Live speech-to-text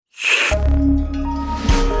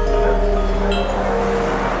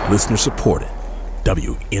Listener supported.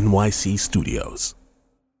 WNYC Studios.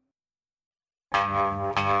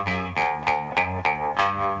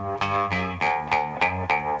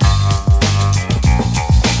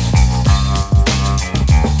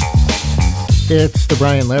 It's the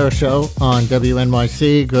Brian Lehrer Show on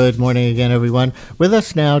WNYC. Good morning again, everyone. With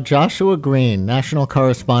us now, Joshua Green, national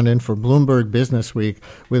correspondent for Bloomberg Businessweek,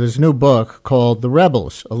 with his new book called The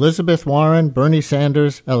Rebels, Elizabeth Warren, Bernie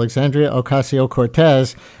Sanders, Alexandria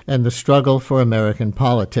Ocasio-Cortez, and the Struggle for American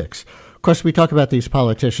Politics. Of course, we talk about these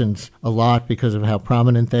politicians a lot because of how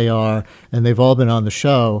prominent they are, and they've all been on the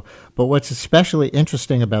show. But what's especially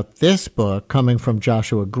interesting about this book, coming from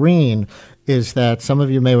Joshua Green, is that some of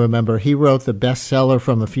you may remember he wrote the bestseller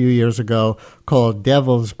from a few years ago called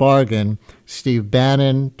Devil's Bargain, Steve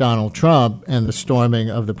Bannon, Donald Trump, and the Storming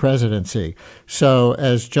of the Presidency. So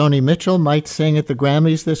as Joni Mitchell might sing at the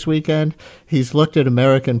Grammys this weekend, he's looked at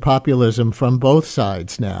American populism from both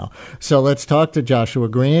sides now. So let's talk to Joshua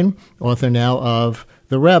Green, author now of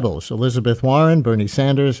The Rebels, Elizabeth Warren, Bernie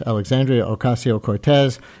Sanders, Alexandria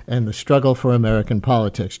Ocasio-Cortez, and the Struggle for American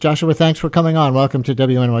Politics. Joshua, thanks for coming on. Welcome to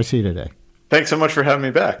WNYC today. Thanks so much for having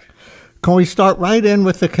me back. Can we start right in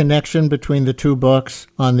with the connection between the two books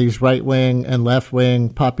on these right-wing and left-wing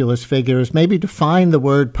populist figures? Maybe define the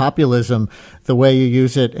word populism the way you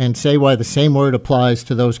use it and say why the same word applies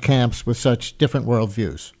to those camps with such different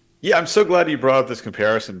worldviews. Yeah, I'm so glad you brought up this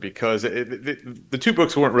comparison because the two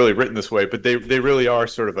books weren't really written this way, but they really are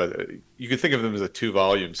sort of you could think of them as a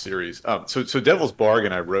 2-volume series. So Devil's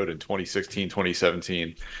Bargain I wrote in 2016,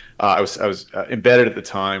 2017. I was embedded at the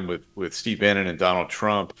time with Steve Bannon and Donald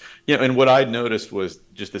Trump. And what I noticed was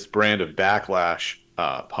just this brand of backlash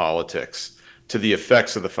politics to the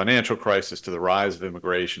effects of the financial crisis, to the rise of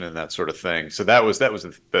immigration and that sort of thing. So that was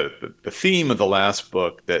the theme of the last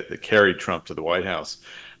book that carried Trump to the White House.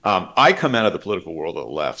 I come out of the political world of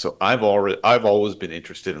the left, so I've always been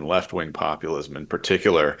interested in left-wing populism in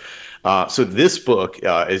particular. So this book,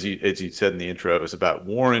 as you said in the intro, is about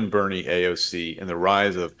Warren, Bernie, AOC, and the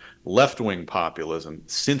rise of left-wing populism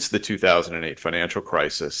since the 2008 financial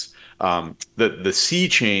crisis. The sea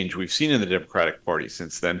change we've seen in the Democratic Party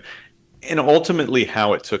since then, and ultimately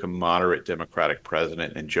how it took a moderate Democratic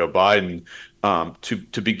president and Joe Biden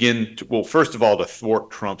to begin, first of all, to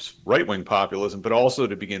thwart Trump's right-wing populism, but also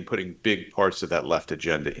to begin putting big parts of that left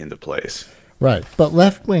agenda into place. Right. But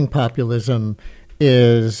left-wing populism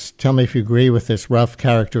is, tell me if you agree with this rough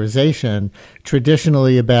characterization,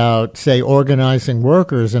 traditionally about, say, organizing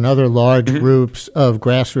workers and other large groups of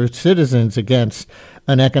grassroots citizens against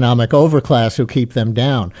an economic overclass who keep them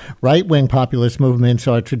down. Right-wing populist movements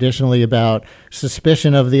are traditionally about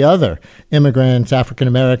suspicion of the other, immigrants, African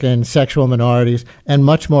Americans, sexual minorities, and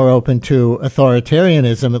much more open to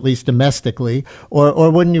authoritarianism, at least domestically,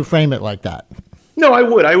 or wouldn't you frame it like that? No, I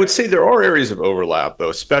would. I would say there are areas of overlap, though,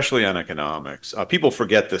 especially on economics. People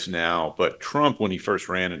forget this now, but Trump, when he first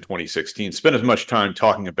ran in 2016, spent as much time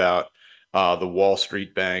talking about the Wall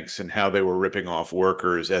Street banks and how they were ripping off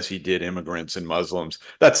workers as he did immigrants and Muslims.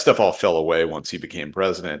 That stuff all fell away once he became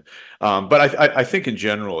president. But I think in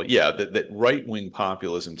general, yeah, that right-wing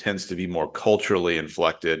populism tends to be more culturally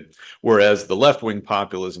inflected, whereas the left-wing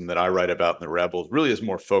populism that I write about in The Rebels really is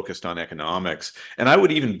more focused on economics. And I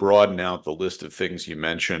would even broaden out the list of things you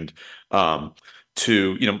mentioned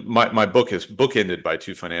to, my book is bookended by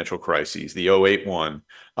two financial crises, the '08 one,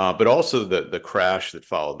 but also the crash that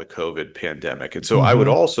followed the COVID pandemic. And so I would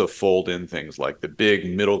also fold in things like the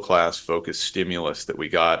big middle-class focused stimulus that we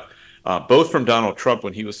got, both from Donald Trump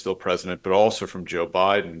when he was still president, but also from Joe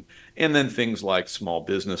Biden. And then things like small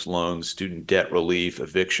business loans, student debt relief,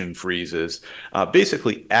 eviction freezes,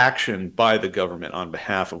 basically action by the government on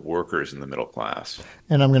behalf of workers in the middle class.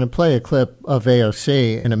 And I'm going to play a clip of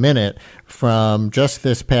AOC in a minute from just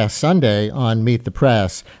this past Sunday on Meet the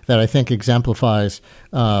Press that I think exemplifies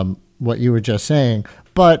what you were just saying.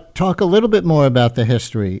 But talk a little bit more about the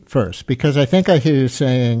history first, because I think I hear you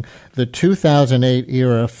saying the 2008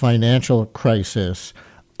 era financial crisis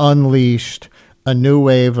unleashed a new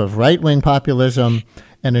wave of right-wing populism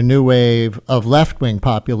and a new wave of left-wing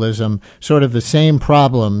populism, sort of the same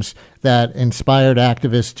problems that inspired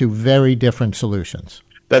activists to very different solutions.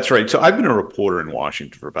 That's right. So I've been a reporter in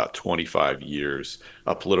Washington for about 25 years,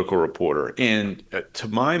 a political reporter. And to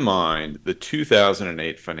my mind, the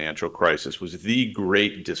 2008 financial crisis was the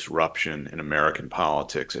great disruption in American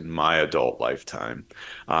politics in my adult lifetime.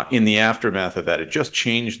 In the aftermath of that, it just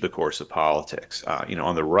changed the course of politics.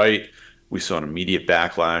 On the right, we saw an immediate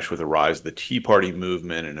backlash with the rise of the Tea Party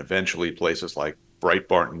movement and eventually places like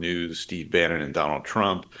Breitbart News, Steve Bannon, and Donald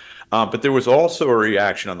Trump. But there was also a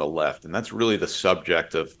reaction on the left, and that's really the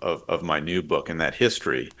subject of my new book and that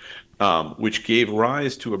history, which gave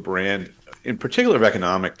rise to a brand, in particular, of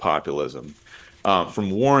economic populism from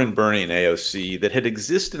Warren, Bernie, and AOC that had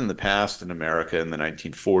existed in the past in America in the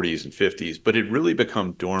 1940s and 50s, but had really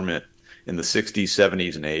become dormant in the 60s,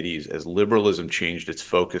 70s, and 80s as liberalism changed its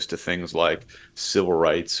focus to things like civil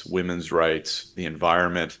rights, women's rights, the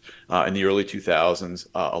environment. In the early 2000s,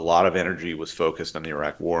 a lot of energy was focused on the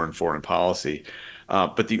Iraq War and foreign policy.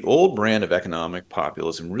 But the old brand of economic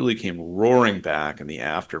populism really came roaring back in the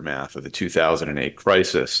aftermath of the 2008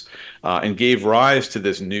 crisis and gave rise to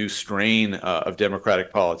this new strain of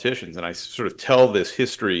Democratic politicians. And I sort of tell this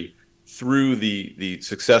history through the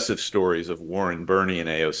successive stories of Warren, Bernie, and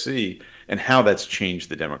AOC and how that's changed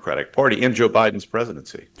the Democratic Party and Joe Biden's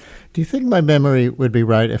presidency. Do you think my memory would be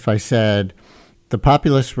right if I said the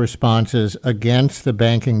populist responses against the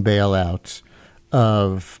banking bailouts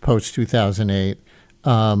of post-2008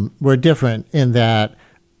 were different in that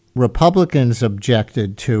Republicans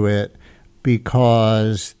objected to it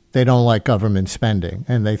because they don't like government spending,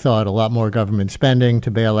 and they thought a lot more government spending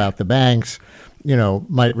to bail out the banks,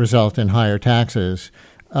 might result in higher taxes.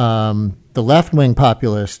 The left-wing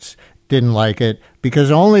populists didn't like it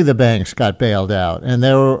because only the banks got bailed out, and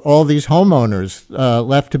there were all these homeowners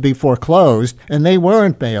left to be foreclosed, and they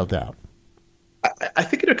weren't bailed out. I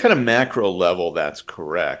think at a kind of macro level, that's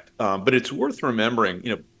correct. But it's worth remembering,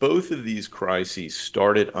 both of these crises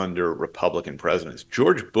started under Republican presidents.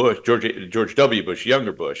 George W. Bush,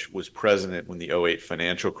 younger Bush, was president when the '08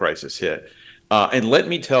 financial crisis hit. And let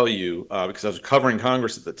me tell you, because I was covering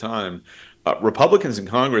Congress at the time, Republicans in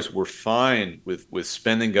Congress were fine with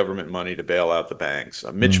spending government money to bail out the banks.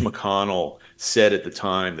 Mitch McConnell said at the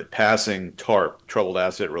time that passing TARP, Troubled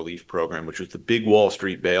Asset Relief Program, which was the big Wall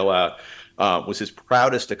Street bailout, was his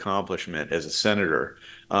proudest accomplishment as a senator.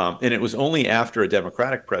 And it was only after a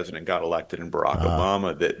Democratic president got elected in Barack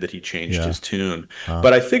Obama that he changed his tune.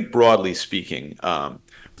 But I think broadly speaking,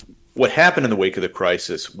 what happened in the wake of the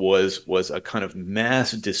crisis was a kind of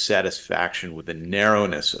mass dissatisfaction with the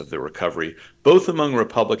narrowness of the recovery, both among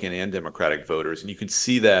Republican and Democratic voters. And you can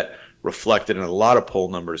see that reflected in a lot of poll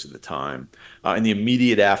numbers at the time. In the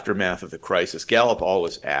immediate aftermath of the crisis, Gallup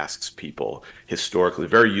always asks people historically,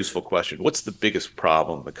 very useful question, what's the biggest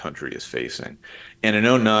problem the country is facing? And in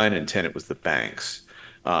 '09 and '10, it was the banks.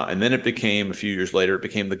 And then it became, a few years later, it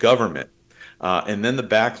became the government. And then the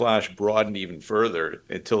backlash broadened even further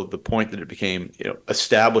until the point that it became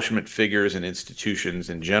establishment figures and institutions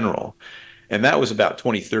in general. And that was about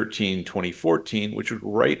 2013, 2014, which was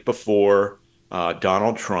right before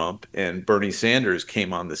Donald Trump and Bernie Sanders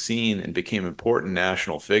came on the scene and became important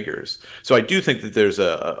national figures. So I do think that there's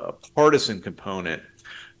a partisan component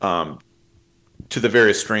to the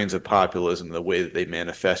various strains of populism, the way that they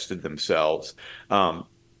manifested themselves.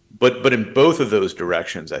 But in both of those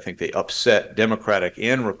directions, I think they upset Democratic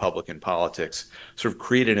and Republican politics, sort of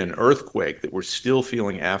created an earthquake that we're still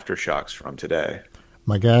feeling aftershocks from today.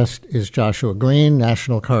 My guest is Joshua Green,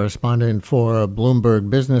 national correspondent for Bloomberg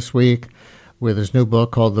Businessweek, with his new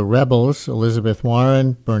book called The Rebels, Elizabeth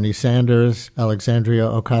Warren, Bernie Sanders, Alexandria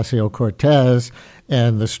Ocasio-Cortez,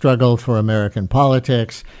 and the Struggle for American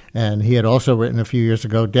Politics. And he had also written a few years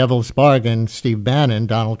ago, Devil's Bargain, Steve Bannon,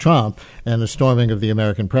 Donald Trump, and the Storming of the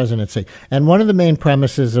American Presidency. And one of the main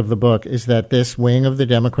premises of the book is that this wing of the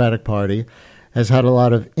Democratic Party has had a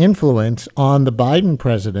lot of influence on the Biden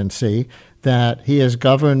presidency, that he has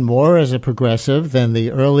governed more as a progressive than the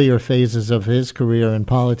earlier phases of his career in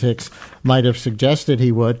politics might have suggested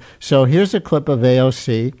he would. So here's a clip of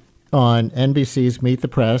AOC on NBC's Meet the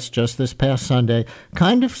Press just this past Sunday,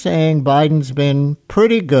 kind of saying Biden's been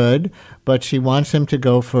pretty good, but she wants him to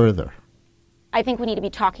go further. I think we need to be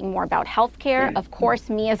talking more about health care. Of course,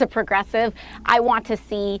 me as a progressive, I want to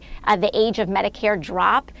see the age of Medicare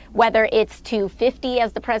drop, whether it's to 50,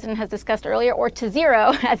 as the president has discussed earlier, or to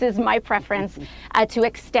 0, as is my preference, to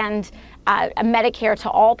extend Medicare to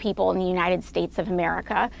all people in the United States of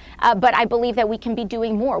America. But I believe that we can be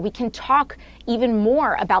doing more. We can talk even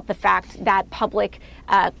more about the fact that public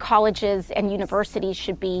colleges and universities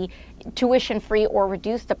should be tuition-free or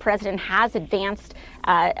reduced. The president has advanced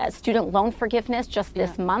student loan forgiveness just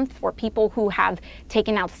this month for people who have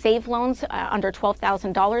taken out SAVE loans under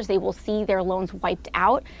 $12,000. They will see their loans wiped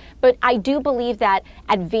out. But I do believe that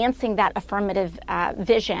advancing that affirmative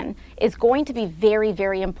vision is going to be very,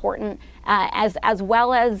 very important, as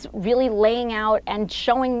well as really laying out and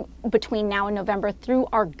showing between now and November through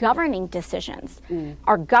our governing decisions,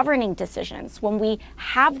 when we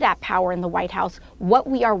have that power in the White House, what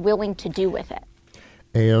we are willing to do with it.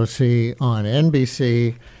 AOC on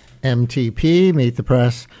NBC, MTP, Meet the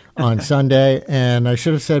Press, on Sunday. And I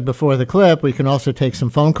should have said before the clip, we can also take some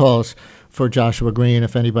phone calls for Joshua Green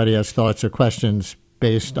if anybody has thoughts or questions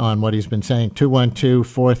based on what he's been saying.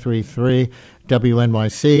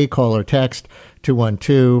 212-433-WNYC. Call or text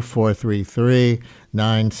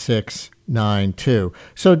 212-433-9692.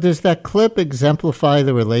 So does that clip exemplify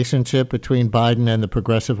the relationship between Biden and the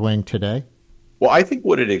progressive wing today? Well, I think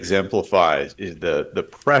what it exemplifies is the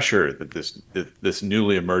pressure that this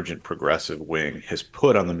newly emergent progressive wing has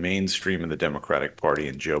put on the mainstream of the Democratic Party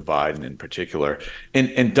and Joe Biden in particular,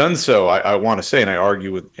 and done so, I want to say, and I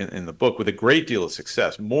argue in the book, with a great deal of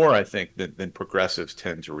success, more, I think, than progressives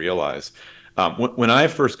tend to realize. When I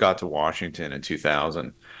first got to Washington in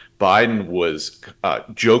 2000, Biden was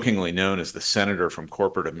jokingly known as the senator from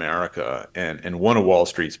corporate America and one of Wall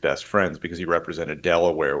Street's best friends because he represented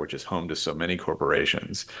Delaware, which is home to so many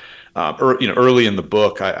corporations. Early in the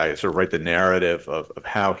book, I sort of write the narrative of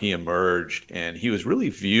how he emerged, and he was really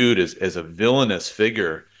viewed as a villainous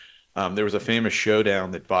figure. There was a famous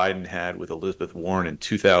showdown that Biden had with Elizabeth Warren in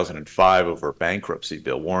 2005 over a bankruptcy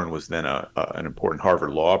bill. Warren was then an important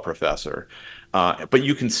Harvard law professor. But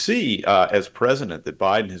you can see as president that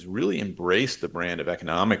Biden has really embraced the brand of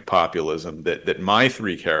economic populism that my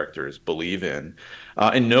three characters believe in.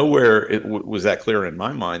 And nowhere was that clearer in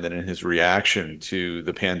my mind than in his reaction to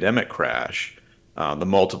the pandemic crash, the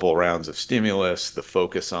multiple rounds of stimulus, the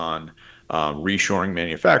focus on reshoring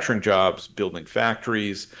manufacturing jobs, building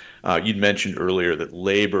factories. You'd mentioned earlier that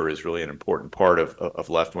labor is really an important part of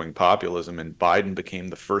left-wing populism, and Biden became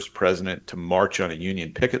the first president to march on a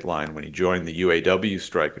union picket line when he joined the UAW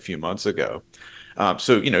strike a few months ago.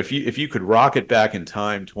 So, if you could rocket back in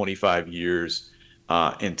time 25 years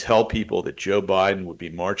and tell people that Joe Biden would be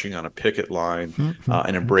marching on a picket line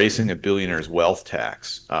and embracing a billionaire's wealth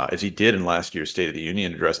tax, as he did in last year's State of the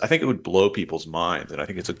Union address, I think it would blow people's minds. And I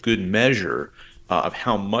think it's a good measure of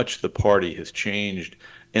how much the party has changed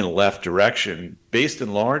in a left direction, based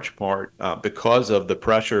in large part because of the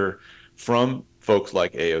pressure from folks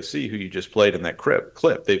like AOC, who you just played in that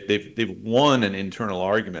clip. They've won an internal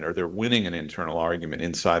argument, or they're winning an internal argument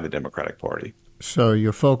inside the Democratic Party. So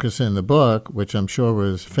your focus in the book, which I'm sure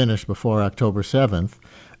was finished before October 7th,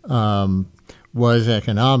 was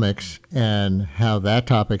economics and how that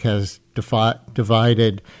topic has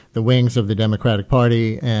divided the wings of the Democratic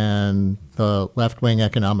Party, and the left-wing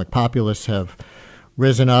economic populists have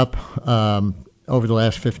risen up over the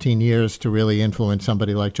last 15 years to really influence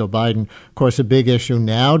somebody like Joe Biden. Of course, a big issue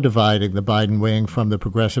now dividing the Biden wing from the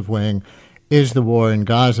progressive wing is the war in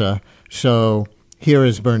Gaza. So here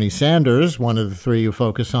is Bernie Sanders, one of the three you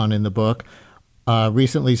focus on in the book,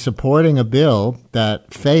 recently supporting a bill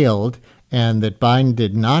that failed and that Biden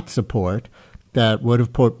did not support, that would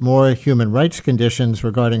have put more human rights conditions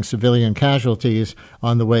regarding civilian casualties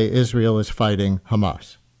on the way Israel is fighting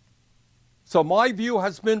Hamas. So my view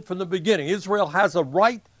has been from the beginning, Israel has a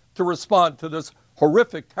right to respond to this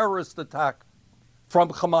horrific terrorist attack from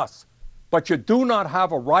Hamas. But you do not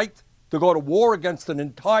have a right to go to war against an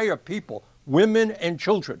entire people, women and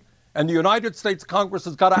children. And the United States Congress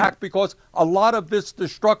has got to act, because a lot of this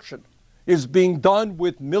destruction is being done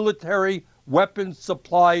with military weapons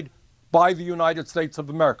supplied by the United States of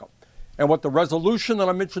America. And what the resolution that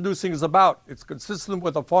I'm introducing is about, it's consistent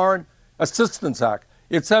with the Foreign Assistance Act.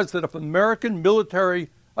 It says that if American military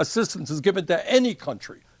assistance is given to any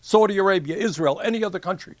country, Saudi Arabia, Israel, any other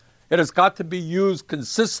country, it has got to be used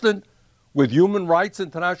consistent with human rights,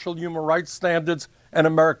 international human rights standards, and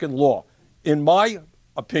American law. In my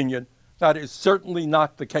opinion, that is certainly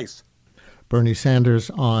not the case. Bernie Sanders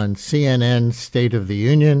on CNN State of the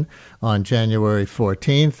Union on January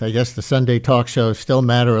 14th. I guess the Sunday talk shows still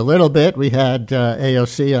matter a little bit. We had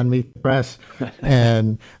AOC on Meet the Press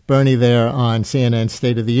and Bernie there on CNN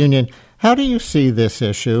State of the Union. How do you see this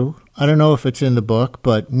issue? I don't know if it's in the book,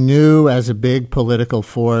 but new as a big political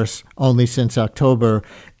force only since October,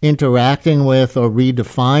 interacting with or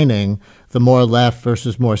redefining the more left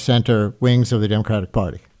versus more center wings of the Democratic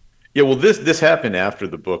Party. Yeah, well, this happened after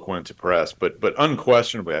the book went to press, but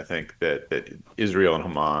unquestionably, I think that Israel and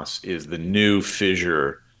Hamas is the new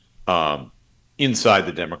fissure inside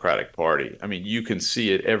the Democratic Party. I mean, you can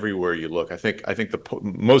see it everywhere you look. I think the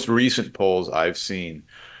most recent polls I've seen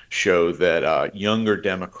show that younger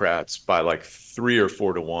Democrats by like 3 or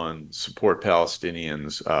 4 to 1 support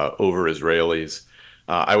Palestinians over Israelis.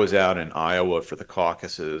 I was out in Iowa for the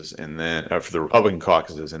caucuses, and then for the Republican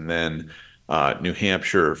caucuses, and then New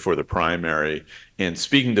Hampshire for the primary, and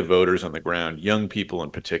speaking to voters on the ground, young people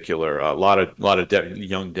in particular. A lot of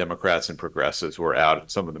young Democrats and progressives were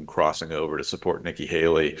out, some of them crossing over to support Nikki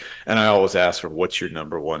Haley. And I always ask her, "What's your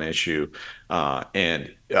number one issue?"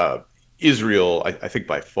 And Israel, I think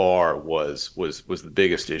by far was the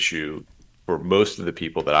biggest issue for most of the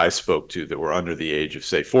people that I spoke to that were under the age of,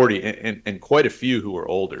 say, 40, and quite a few who were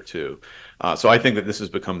older too. So I think that this has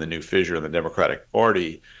become the new fissure in the Democratic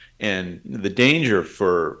Party, and the danger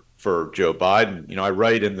for Joe Biden. I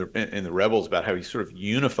write in the Rebels about how he sort of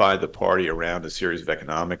unified the party around a series of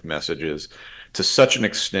economic messages to such an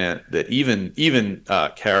extent that even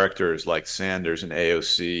characters like Sanders and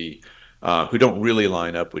AOC, who don't really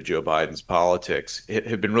line up with Joe Biden's politics,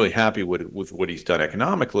 have been really happy with what he's done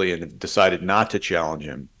economically and have decided not to challenge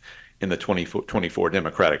him in the 2024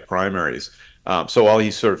 Democratic primaries. So while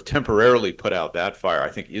he's sort of temporarily put out that fire, I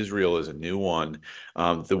think Israel is a new one.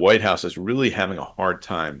 The White House is really having a hard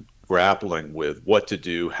time grappling with what to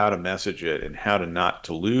do, how to message it, and how to not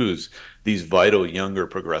to lose these vital younger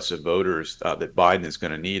progressive voters that Biden is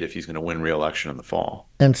going to need if he's going to win re-election in the fall.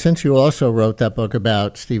 And since you also wrote that book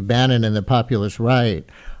about Steve Bannon and the populist right,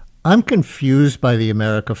 I'm confused by the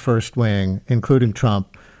America First wing, including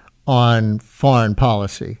Trump, on foreign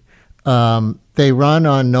policy. They run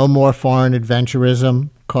on no more foreign adventurism,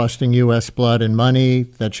 costing U.S. blood and money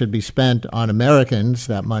that should be spent on Americans,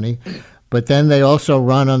 that money. But then they also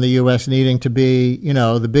run on the U.S. needing to be,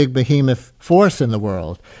 the big behemoth force in the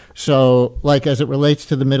world. So, like as it relates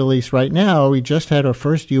to the Middle East right now, we just had our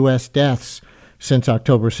first U.S. deaths since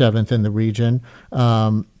October 7th in the region.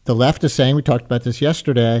 The left is saying, we talked about this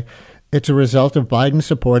yesterday, it's a result of Biden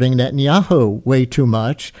supporting Netanyahu way too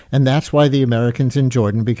much, and that's why the Americans in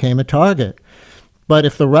Jordan became a target. But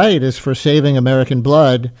if the right is for saving American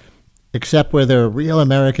blood, except where there are real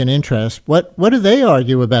American interests, what do they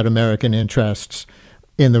argue about American interests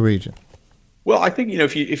in the region? Well, I think,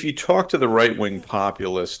 if you talk to the right-wing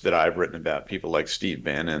populists that I've written about, people like Steve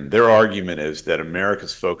Bannon, their argument is that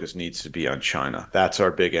America's focus needs to be on China. That's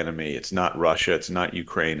our big enemy. It's not Russia. It's not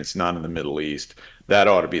Ukraine. It's not in the Middle East. That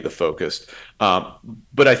ought to be the focus.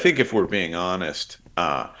 But I think if we're being honest,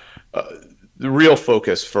 the real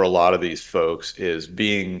focus for a lot of these folks is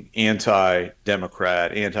being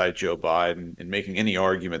anti-Democrat, anti-Joe Biden, and making any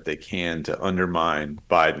argument they can to undermine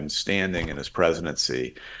Biden's standing in his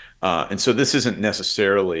presidency. And so this isn't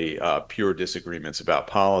necessarily pure disagreements about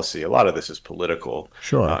policy. A lot of this is political.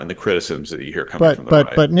 Sure. And the criticisms that you hear coming from the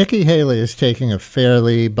right. But Nikki Haley is taking a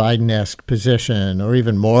fairly Biden-esque position, or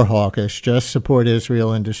even more hawkish, just support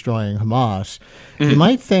Israel in destroying Hamas. Mm-hmm. You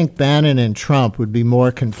might think Bannon and Trump would be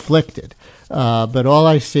more conflicted. But all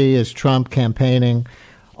I see is Trump campaigning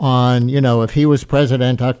on, if he was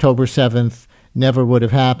president October 7th, never would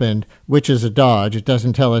have happened, which is a dodge. It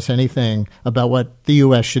doesn't tell us anything about what the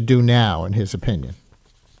U.S. should do now, in his opinion.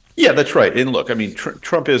 Yeah, that's right. And look,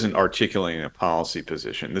 Trump isn't articulating a policy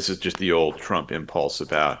position. This is just the old Trump impulse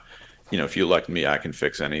about, if you elect me, I can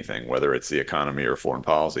fix anything, whether it's the economy or foreign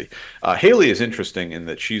policy. Haley is interesting in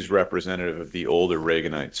that she's representative of the older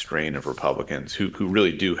Reaganite strain of Republicans who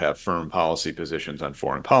really do have firm policy positions on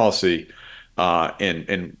foreign policy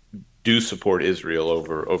and do support Israel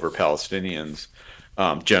over Palestinians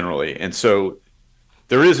generally. And so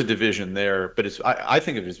there is a division there, but I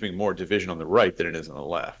think of it as being more division on the right than it is on the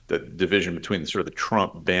left. The division between sort of the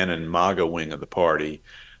Trump, Bannon, MAGA wing of the party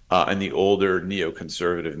and the older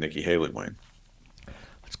neoconservative Nikki Haley wing.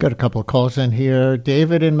 Let's get a couple of calls in here.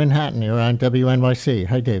 David in Manhattan, you're on WNYC.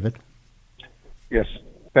 Hi, David. Yes,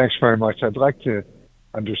 thanks very much. I'd like to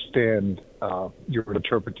understand your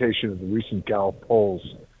interpretation of the recent Gallup polls,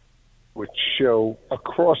 which show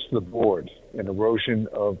across the board an erosion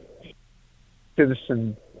of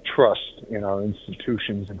citizen trust in our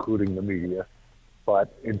institutions, including the media,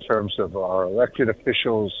 but in terms of our elected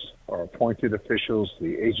officials, our appointed officials,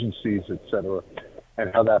 the agencies, et cetera,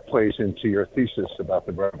 and how that plays into your thesis about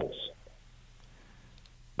the rebels.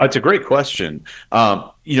 That's a great question.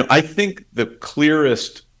 I think the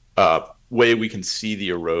clearest way we can see the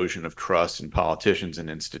erosion of trust in politicians and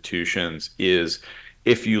institutions is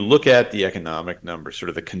if you look at the economic numbers, sort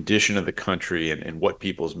of the condition of the country and what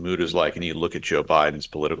people's mood is like, and you look at Joe Biden's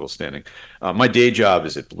political standing. My day job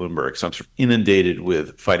is at Bloomberg, so I'm sort of inundated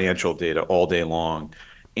with financial data all day long.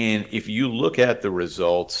 And if you look at the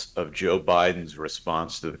results of Joe Biden's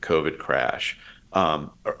response to the COVID crash, a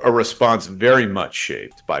response very much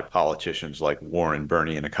shaped by politicians like Warren,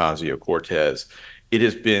 Bernie, and Ocasio-Cortez, it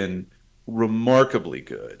has been remarkably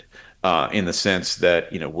good in the sense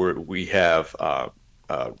that we have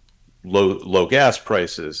low gas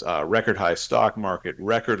prices, record high stock market,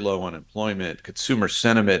 record low unemployment, consumer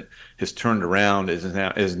sentiment has turned around,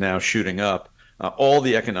 is now shooting up. All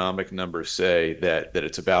the economic numbers say that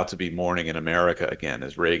it's about to be morning in America again,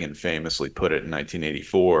 as Reagan famously put it in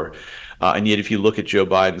 1984. And yet, if you look at Joe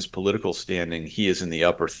Biden's political standing, he is in the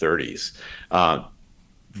upper 30s.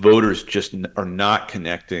 Voters just are not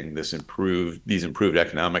connecting these improved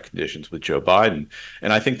economic conditions with Joe Biden.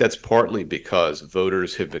 And I think that's partly because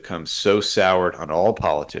voters have become so soured on all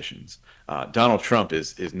politicians. Donald Trump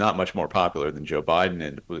is not much more popular than Joe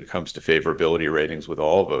Biden when it comes to favorability ratings with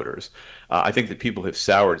all voters. I think that people have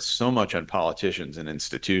soured so much on politicians and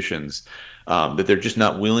institutions that they're just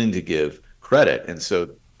not willing to give credit. And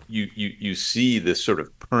so you see this sort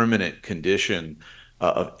of permanent condition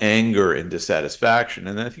of anger and dissatisfaction.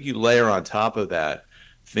 And I think you layer on top of that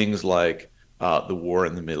things like the war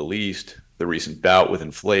in the Middle East, the recent bout with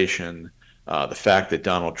inflation, the fact that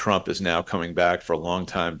Donald Trump is now coming back. For a long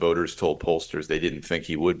time, voters told pollsters they didn't think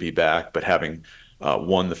he would be back, but having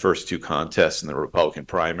won the first two contests in the Republican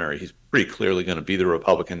primary, he's pretty clearly going to be the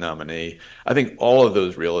Republican nominee. I think all of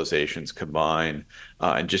those realizations combine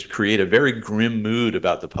and just create a very grim mood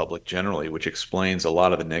about the public generally, which explains a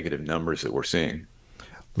lot of the negative numbers that we're seeing.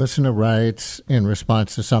 Listener writes in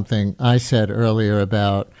response to something I said earlier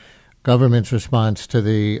about government's response to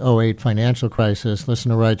the '08 financial crisis.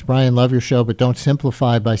 Listener writes, Brian, love your show, but don't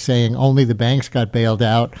simplify by saying only the banks got bailed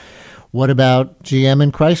out. What about GM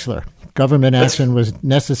and Chrysler? Government action was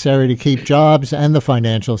necessary to keep jobs and the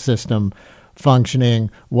financial system functioning.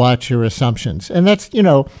 Watch your assumptions. And that's fair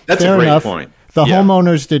a great enough. Point. The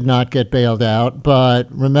homeowners did not get bailed out, but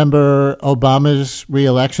remember Obama's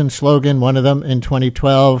re-election slogan, one of them in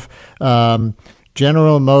 2012,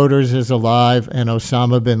 General Motors is alive and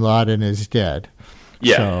Osama bin Laden is dead.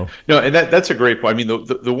 Yeah, so. No, and that's a great point. I mean,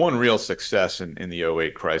 the one real success in the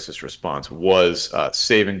 '08 crisis response was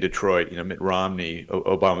saving Detroit. Mitt Romney,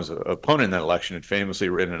 Obama's opponent in that election, had famously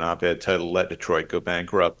written an op-ed titled "Let Detroit Go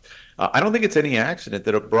Bankrupt." I don't think it's any accident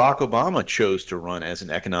that Barack Obama chose to run as an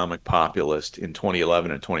economic populist in 2011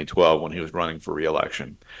 and 2012 when he was running for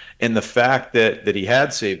re-election. And the fact that he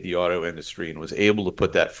had saved the auto industry and was able to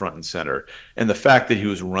put that front and center, and the fact that he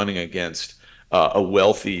was running against a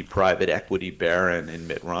wealthy private equity baron in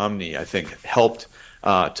Mitt Romney, I think helped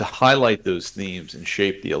to highlight those themes and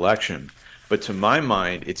shape the election. But to my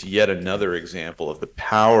mind, it's yet another example of the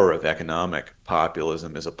power of economic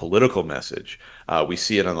populism as a political message. We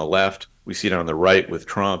see it on the left, we see it on the right with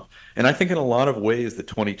Trump. And I think in a lot of ways, the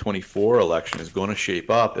 2024 election is going to shape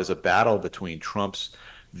up as a battle between Trump's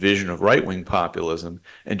vision of right-wing populism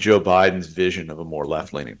and Joe Biden's vision of a more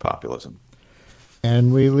left-leaning populism.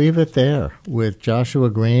 And we leave it there with Joshua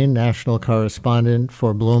Green, national correspondent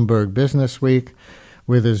for Bloomberg Businessweek,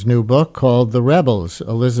 with his new book called The Rebels,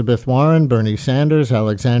 Elizabeth Warren, Bernie Sanders,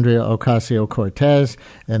 Alexandria Ocasio-Cortez,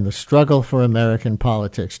 and the Struggle for American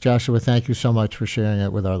Politics. Joshua, thank you so much for sharing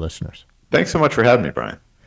it with our listeners. Thanks so much for having me, Brian.